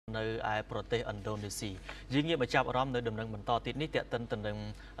នៅឯប្រទេសឥណ្ឌូនេស៊ីយើងងាកមកចាប់អារម្មណ៍នៅដំណឹងបន្តទៀតនេះតាក់ទិនទៅនឹង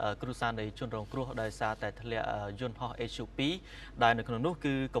គ្រួសារនៃជនរងគ្រោះដោយសារតែធ្លាក់យន្តហោះ HUP ដែលនៅក្នុងនោះ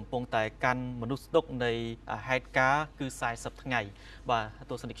គឺកំពុងតែកាន់មនុស្សស្តុកនៃហេតុការណ៍គឺ40ថ្ងៃបាទ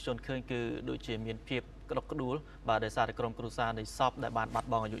ទស្សនិកជនឃើញគឺដូចជាមានភាពក្តុកក្តួលបាទដោយសារតែក្រុមគ្រួសារនៃសពដែលបានបាត់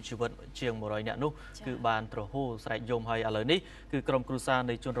បង់អាយុជីវិតជាង100នាក់នោះគឺបានទ្រហោស្រែកយំហើយឥឡូវនេះគឺក្រុមគ្រួសារ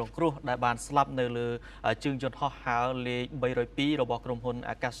នៃជនរងគ្រោះដែលបានស្លាប់នៅលើជើងយន្តហោះហើរលេខ302របស់ក្រុមហ៊ុន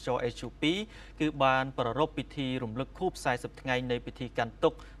អាកាសចរ HUP គឺបានប្រារព្ធពិធីរំលឹកខួប40ថ្ងៃនៃពិធីកាន់ទុ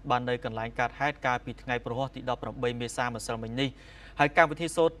ក្ខបាននៅកន្លែងកើតហេតុកាលពីថ្ងៃព្រហស្បតិ៍ទី18មេសាម្សិលមិញនេះហើយកម្មវិធី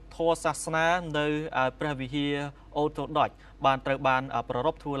សូត្រធម៌សាសនានៅព្រះវិហារអូតូដុចបានត្រូវបានប្រារ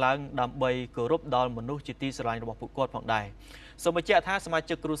ព្ធធ្វើឡើងដើម្បីគោរពដល់មនុស្សជាទីស្រឡាញ់របស់ពួកគាត់ផងដែរសូមបញ្ជាក់ថាសមា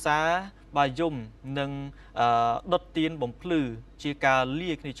ជិកគ្រួសារបាយយំនិងដុតទៀនបំភ្លឺជាការ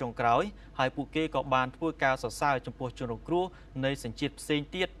លាគ្នាចុងក្រោយហើយពួកគេក៏បានធ្វើការសរសើរចំពោះជនរងគ្រោះនៃសញ្ជាតិផ្សេង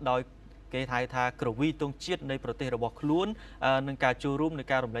ទៀតដោយគេហៅថាក្រវីទងជាតិនៃប្រទេសរបស់ខ្លួននឹងការចូលរួមใน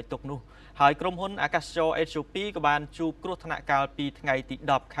ការរំលែកទុក្ខនោះហើយក្រុមហ៊ុនអាកាសចរ HUP ក៏បានជួបគ្រោះថ្នាក់កាលពីថ្ងៃទី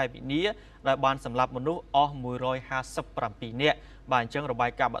10ខែមីនាដែលបានសម្លាប់មនុស្សអស់157នាក់បាទអញ្ចឹងរបា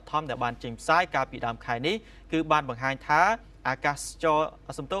យការណ៍បឋមដែលបានចេញផ្សាយកាលពីដើមខែនេះគឺបានបង្ហាញថាអាកា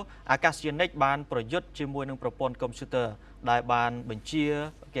សយានិកបានប្រយុទ្ធជាមួយនឹងប្រព័ន្ធកុំព្យូទ័រដែលបានបញ្ជា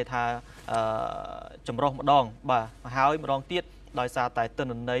គេថាចម្រុះម្ដងបាទហើយម្ដងទៀតដោយសារតែទិន្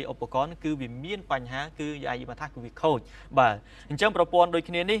នន័យឧបករណ៍គឺវាមានបញ្ហាគឺនិយាយថាគឺវាខូចបាទអញ្ចឹងប្រព័ន្ធដូច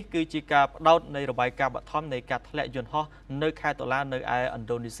គ្នានេះគឺជាការបដោតនៃរបាយការណ៍បឋមនៃការធ្លាក់យន្តហោះនៅខេត្តតុលានៅឯឥណ្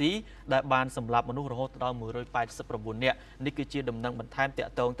ឌូនេស៊ីដែលបានសម្លាប់មនុស្សរហូតដល់189នាក់នេះគឺជាដំណឹងបន្ថែមតា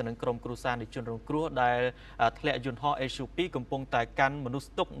ក់ទងទៅនឹងក្រុមគ្រួសារនៃជនរងគ្រោះដែលធ្លាក់យន្តហោះ HUP កំពុងតែកាន់មនុស្ស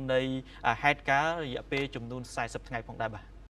ទុកនៃហេតុការណ៍រយៈពេលចំនួន40ថ្ងៃផងដែរបាទ